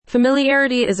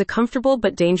Familiarity is a comfortable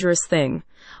but dangerous thing.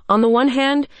 On the one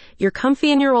hand, you're comfy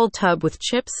in your old tub with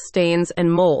chips, stains, and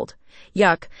mold.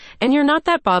 Yuck. And you're not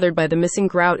that bothered by the missing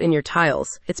grout in your tiles.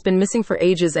 It's been missing for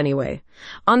ages anyway.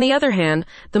 On the other hand,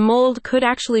 the mold could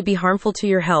actually be harmful to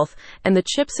your health, and the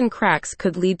chips and cracks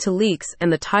could lead to leaks,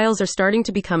 and the tiles are starting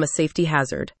to become a safety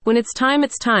hazard. When it's time,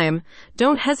 it's time.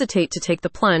 Don't hesitate to take the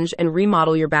plunge and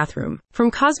remodel your bathroom.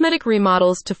 From cosmetic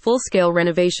remodels to full-scale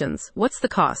renovations, what's the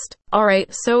cost?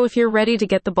 Alright, so if you're ready to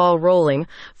get the ball rolling,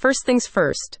 first things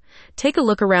first. Take a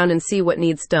look around and see what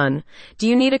needs done. Do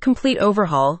you need a complete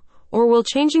overhaul? Or will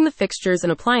changing the fixtures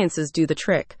and appliances do the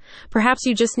trick? Perhaps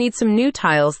you just need some new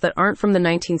tiles that aren't from the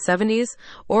 1970s,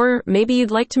 or maybe you'd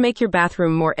like to make your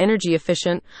bathroom more energy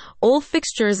efficient. Old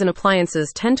fixtures and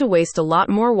appliances tend to waste a lot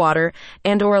more water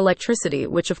and or electricity,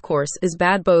 which of course is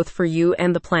bad both for you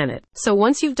and the planet. So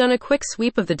once you've done a quick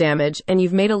sweep of the damage and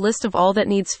you've made a list of all that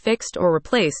needs fixed or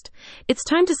replaced, it's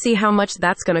time to see how much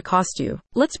that's going to cost you.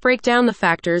 Let's break down the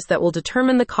factors that will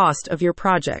determine the cost of your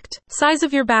project. Size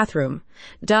of your bathroom.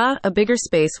 Duh, a bigger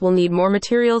space will need more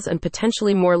materials and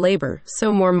potentially more labor,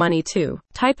 so more money too.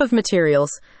 Type of materials.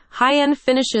 High-end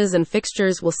finishes and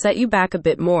fixtures will set you back a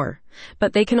bit more,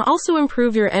 but they can also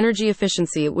improve your energy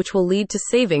efficiency, which will lead to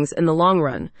savings in the long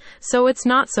run, so it's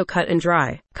not so cut and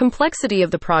dry. Complexity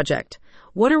of the project.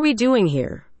 What are we doing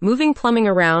here? Moving plumbing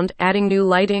around, adding new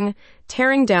lighting,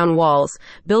 tearing down walls,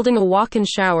 building a walk-in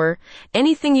shower.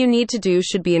 Anything you need to do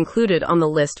should be included on the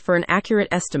list for an accurate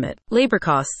estimate. Labor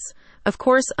costs. Of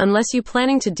course, unless you're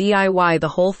planning to DIY the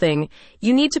whole thing,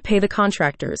 you need to pay the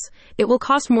contractors. It will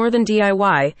cost more than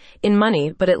DIY in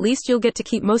money, but at least you'll get to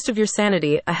keep most of your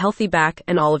sanity, a healthy back,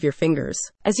 and all of your fingers.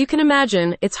 As you can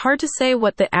imagine, it's hard to say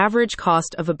what the average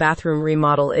cost of a bathroom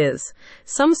remodel is.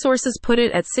 Some sources put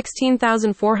it at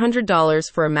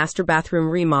 $16,400 for a master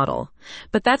bathroom remodel.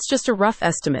 But that's just a rough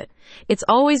estimate. It's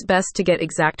always best to get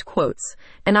exact quotes,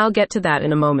 and I'll get to that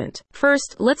in a moment.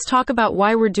 First, let's talk about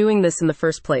why we're doing this in the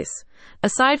first place.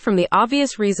 Aside from the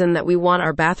obvious reason that we want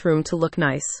our bathroom to look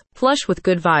nice, flush with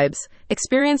good vibes,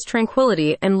 experience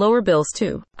tranquility, and lower bills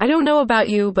too. I don't know about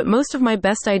you, but most of my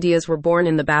best ideas were born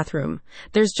in the bathroom.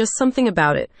 There's just something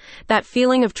about it. That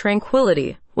feeling of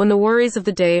tranquility, when the worries of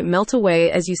the day melt away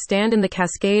as you stand in the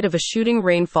cascade of a shooting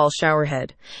rainfall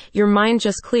showerhead. Your mind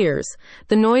just clears.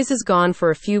 The noise is gone for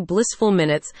a few blissful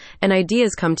minutes, and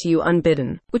ideas come to you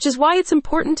unbidden. Which is why it's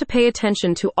important to pay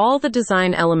attention to all the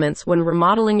design elements when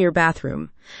remodeling your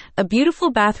bathroom. A beautiful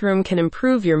bathroom can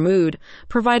improve your mood,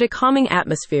 provide a calming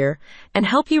atmosphere, and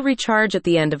help you recharge at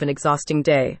the end of an exhausting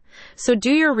day. So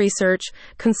do your research,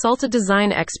 consult a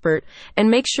design expert, and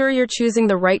make sure you're choosing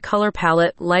the right color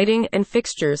palette, lighting, and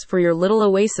fixtures for your little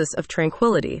oasis of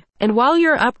tranquility. And while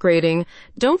you're upgrading,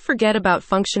 don't forget about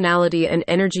functionality and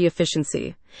energy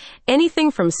efficiency.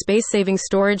 Anything from space-saving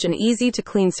storage and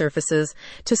easy-to-clean surfaces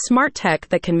to smart tech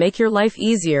that can make your life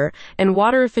easier, and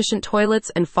water-efficient toilets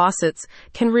and faucets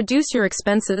can reduce your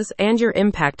expenses and your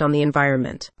impact on the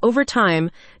environment. Over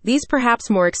time, these perhaps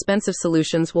more expensive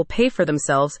solutions will pay for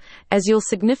themselves as you'll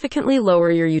significantly lower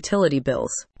your utility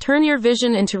bills. Turn your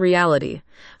vision into reality.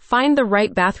 Find the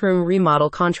right bathroom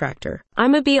remodel contractor.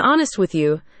 I'ma be honest with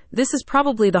you. This is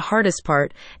probably the hardest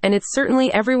part, and it's certainly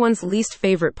everyone's least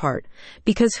favorite part,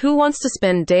 because who wants to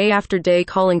spend day after day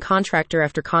calling contractor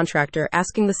after contractor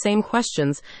asking the same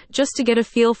questions just to get a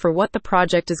feel for what the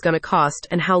project is going to cost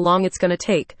and how long it's going to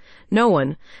take? No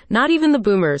one. Not even the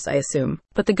boomers, I assume.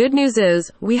 But the good news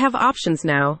is, we have options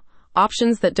now.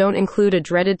 Options that don't include a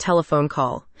dreaded telephone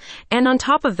call. And on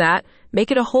top of that,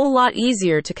 make it a whole lot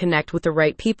easier to connect with the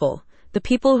right people. The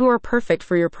people who are perfect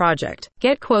for your project.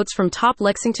 Get quotes from top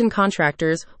Lexington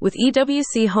contractors with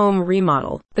EWC Home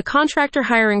Remodel. The contractor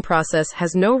hiring process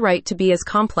has no right to be as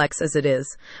complex as it is,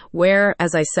 where,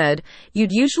 as I said,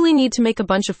 you'd usually need to make a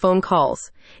bunch of phone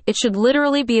calls. It should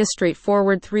literally be a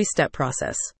straightforward 3-step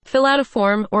process. Fill out a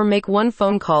form or make one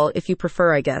phone call if you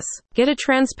prefer, I guess. Get a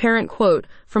transparent quote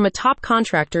from a top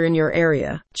contractor in your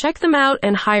area. Check them out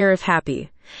and hire if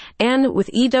happy. And with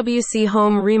EWC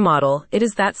Home Remodel, it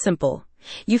is that simple.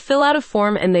 You fill out a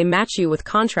form and they match you with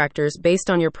contractors based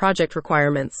on your project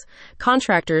requirements.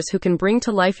 Contractors who can bring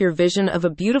to life your vision of a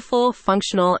beautiful,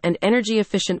 functional, and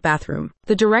energy-efficient bathroom.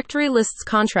 The directory lists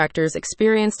contractors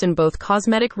experienced in both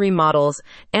cosmetic remodels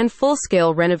and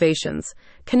full-scale renovations.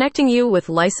 connecting you with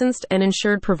licensed and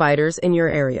insured providers in your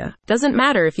area. Doesn't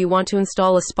matter if you want to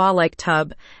install a spa-like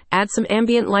tub, add some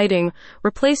ambient lighting,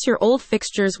 replace your old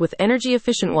fixtures with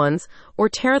energy-efficient ones, or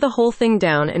tear the whole thing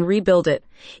down and rebuild it.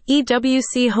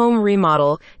 EWC Home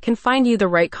Remodel can find you the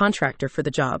right contractor for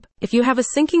the job. If you have a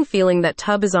sinking feeling that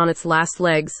tub is on its last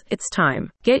legs, it's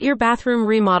time. Get your bathroom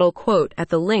remodel quote at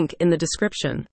the link in the description.